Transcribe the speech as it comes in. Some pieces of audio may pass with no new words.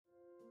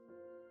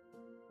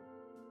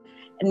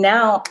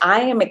Now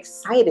I am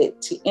excited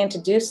to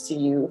introduce to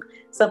you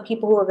some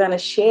people who are going to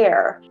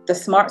share the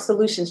smart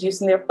solutions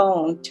using their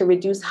phone to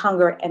reduce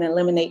hunger and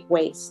eliminate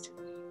waste.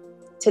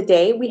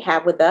 Today we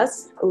have with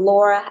us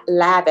Laura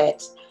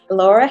Lavid.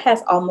 Laura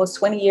has almost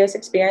 20 years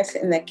experience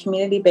in the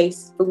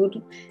community-based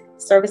food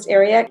service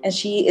area, and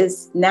she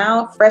is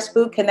now Fresh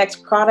Food Connect's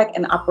Product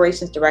and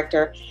Operations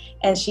Director,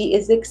 and she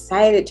is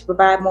excited to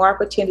provide more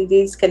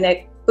opportunities to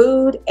connect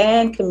food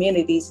and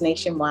communities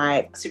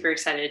nationwide. Super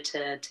excited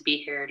to be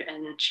here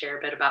and share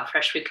a bit about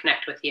Fresh Food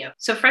Connect with you.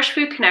 So Fresh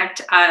Food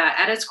Connect,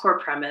 at its core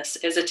premise,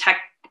 is a tech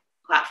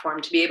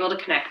platform to be able to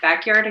connect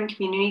backyard and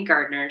community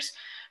gardeners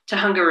to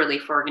hunger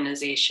relief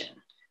organization,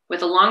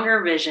 with a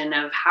longer vision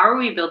of how are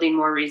we building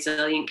more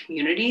resilient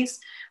communities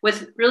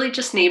with really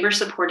just neighbor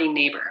supporting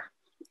neighbor.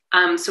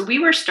 So we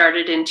were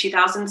started in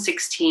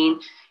 2016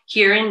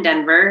 here in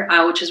Denver,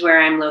 which is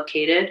where I'm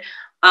located,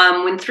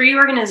 when 3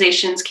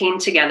 organizations came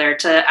together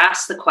to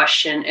ask the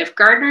question, if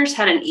gardeners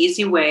had an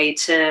easy way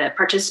to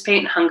participate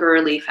in hunger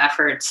relief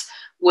efforts,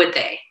 would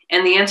they?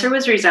 And the answer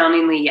was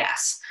resoundingly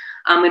yes.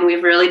 And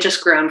we've really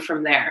just grown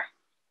from there.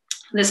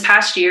 This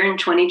past year in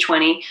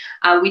 2020,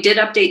 we did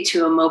update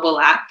to a mobile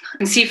app. You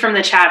can see from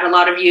the chat, a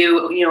lot of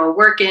you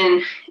work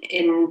in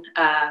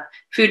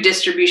food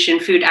distribution,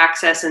 food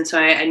access, and so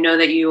I know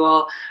that you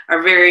all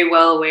are very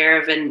well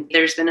aware of, and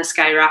there's been a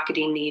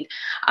skyrocketing need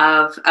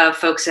of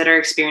folks that are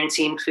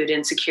experiencing food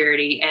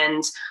insecurity,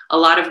 and a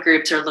lot of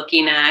groups are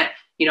looking at,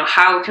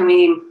 how can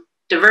we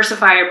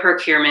diversify our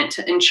procurement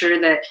to ensure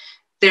that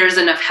there's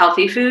enough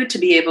healthy food to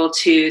be able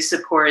to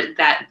support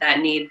that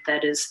need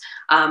that is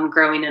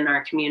growing in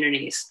our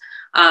communities.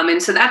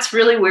 And so that's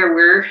really where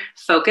we're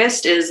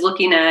focused, is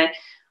looking at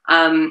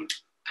kind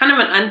of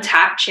an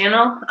untapped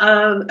channel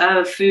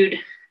of food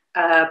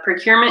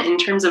procurement in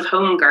terms of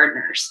home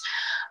gardeners,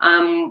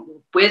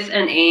 with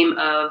an aim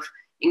of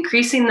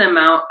increasing the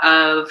amount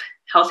of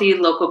healthy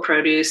local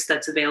produce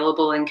that's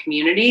available in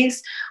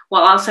communities,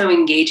 while also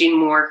engaging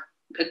more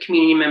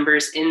community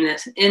members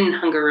in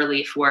hunger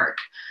relief work.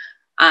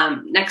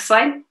 Next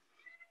slide.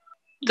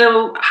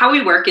 Though how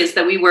we work is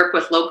that we work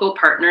with local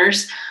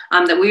partners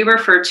that we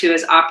refer to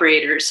as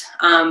operators,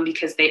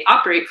 because they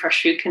operate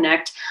Fresh Food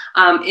Connect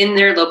in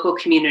their local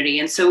community.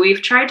 And so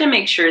we've tried to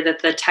make sure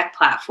that the tech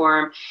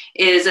platform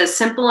is as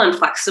simple and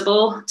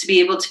flexible to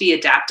be able to be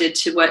adapted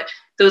to what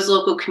those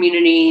local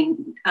community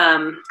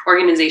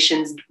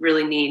organizations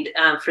really need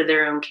for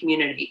their own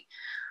community.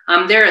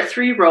 There are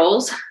 3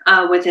 roles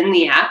within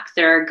the app.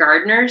 There are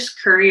gardeners,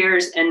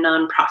 couriers, and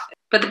nonprofits.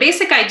 But the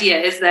basic idea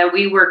is that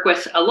we work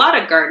with a lot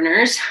of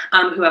gardeners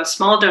who have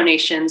small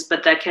donations,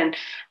 but that can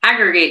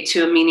aggregate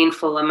to a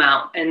meaningful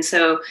amount. And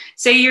so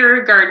say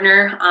you're a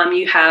gardener,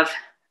 you have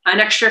an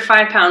extra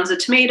 5 pounds of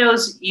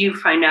tomatoes, you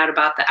find out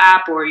about the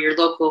app or your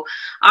local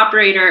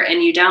operator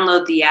and you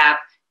download the app,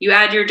 you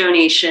add your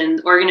donation,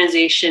 the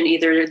organization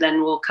either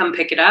then will come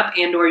pick it up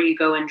and or you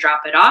go and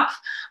drop it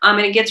off, and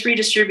it gets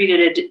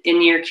redistributed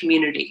in your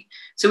community.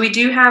 So we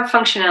do have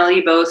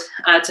functionality both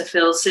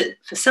to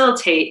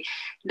facilitate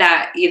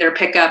that either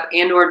pick up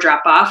and or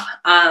drop off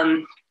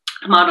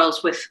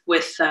models with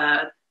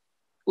the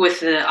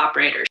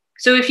operators.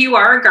 So if you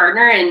are a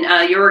gardener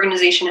and your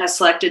organization has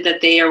selected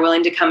that they are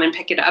willing to come and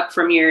pick it up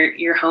from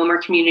your home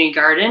or community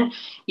garden,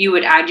 you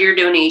would add your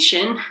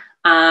donation,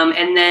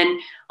 and then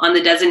on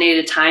the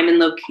designated time and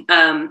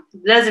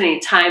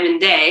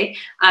day,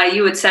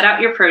 you would set out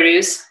your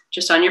produce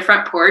just on your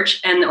front porch,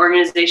 and the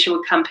organization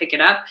would come pick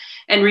it up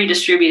and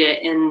redistribute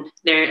it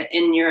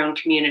in your own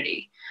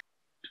community.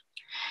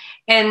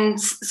 And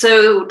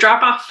so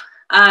drop off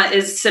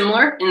is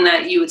similar in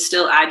that you would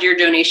still add your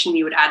donation.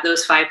 You would add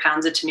those 5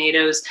 pounds of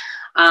tomatoes.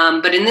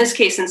 But in this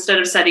case, instead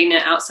of setting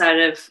it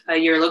outside of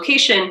your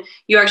location,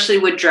 you actually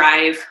would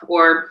drive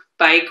or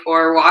bike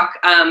or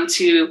walk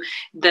to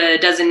the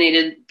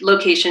designated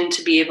location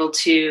to be able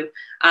to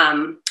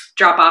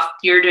drop off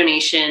your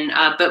donation,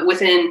 but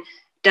within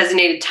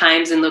designated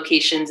times and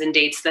locations and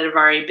dates that have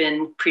already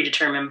been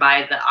predetermined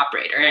by the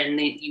operator.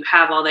 And you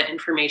have all that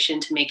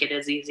information to make it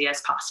as easy as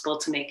possible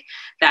to make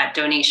that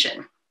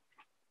donation.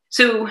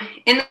 So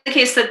in the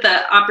case that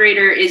the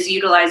operator is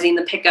utilizing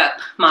the pickup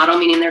model,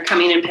 meaning they're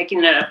coming and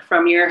picking it up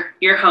from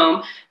your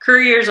home,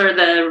 couriers are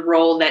the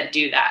role that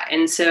do that.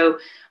 And so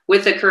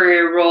with the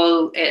courier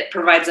role, it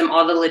provides them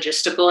all the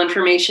logistical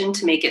information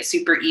to make it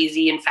super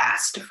easy and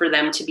fast for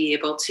them to be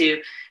able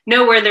to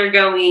know where they're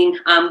going,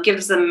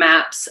 gives them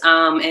maps,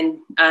 and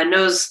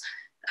knows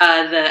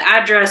the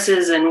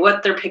addresses and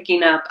what they're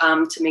picking up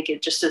to make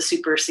it just a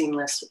super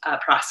seamless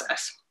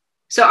process.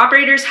 So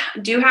operators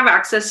do have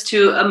access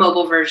to a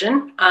mobile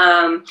version,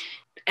 and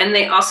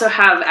they also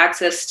have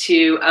access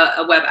to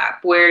a web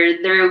app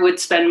where they would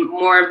spend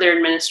more of their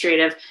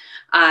administrative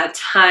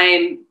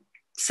time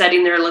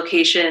setting their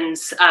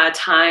locations,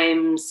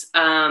 times,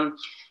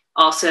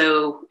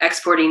 also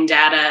exporting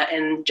data,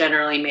 and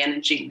generally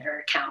managing their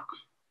account.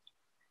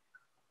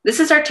 This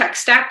is our tech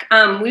stack.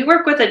 We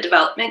work with a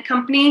development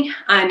company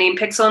named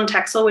Pixel and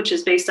Texel, which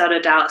is based out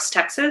of Dallas,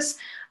 Texas.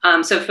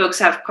 So if folks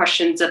have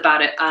questions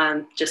about it,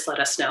 just let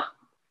us know.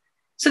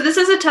 So this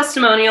is a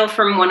testimonial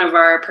from one of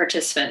our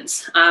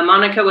participants.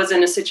 Monica was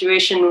in a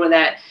situation where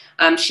that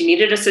she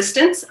needed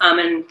assistance,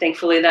 and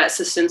thankfully that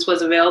assistance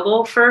was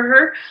available for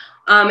her.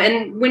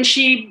 And when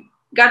she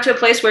got to a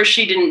place where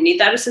she didn't need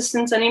that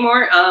assistance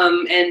anymore,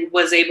 and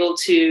was able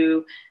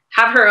to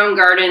have her own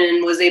garden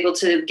and was able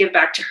to give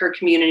back to her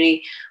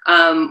community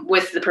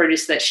with the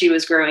produce that she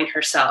was growing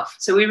herself.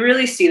 So we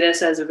really see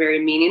this as a very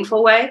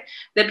meaningful way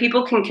that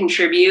people can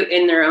contribute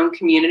in their own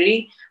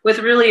community, with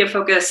really a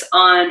focus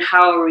on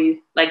how are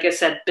we, like I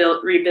said,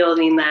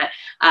 rebuilding that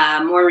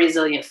more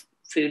resilient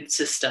food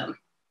system.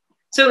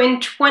 So in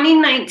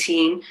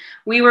 2019,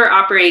 we were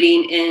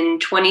operating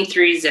in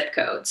 23 zip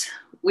codes.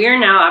 We are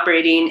now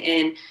operating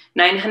in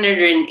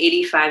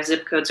 985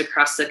 zip codes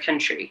across the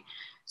country.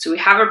 So we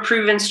have a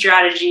proven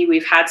strategy,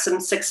 we've had some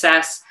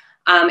success,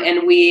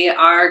 and we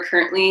are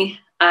currently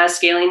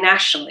scaling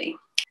nationally.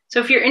 So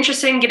if you're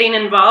interested in getting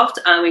involved,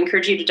 we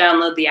encourage you to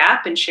download the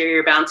app and share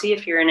your bounty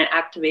if you're in an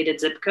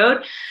activated zip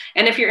code.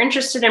 And if you're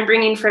interested in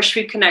bringing Fresh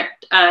Food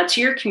Connect to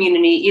your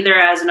community, either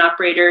as an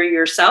operator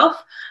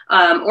yourself,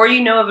 or you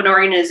know of an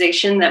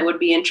organization that would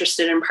be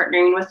interested in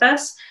partnering with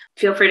us,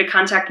 feel free to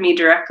contact me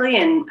directly.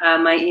 And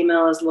my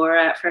email is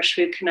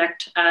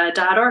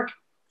laura@freshfoodconnect.org.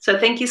 So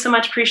thank you so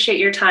much. Appreciate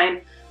your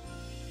time.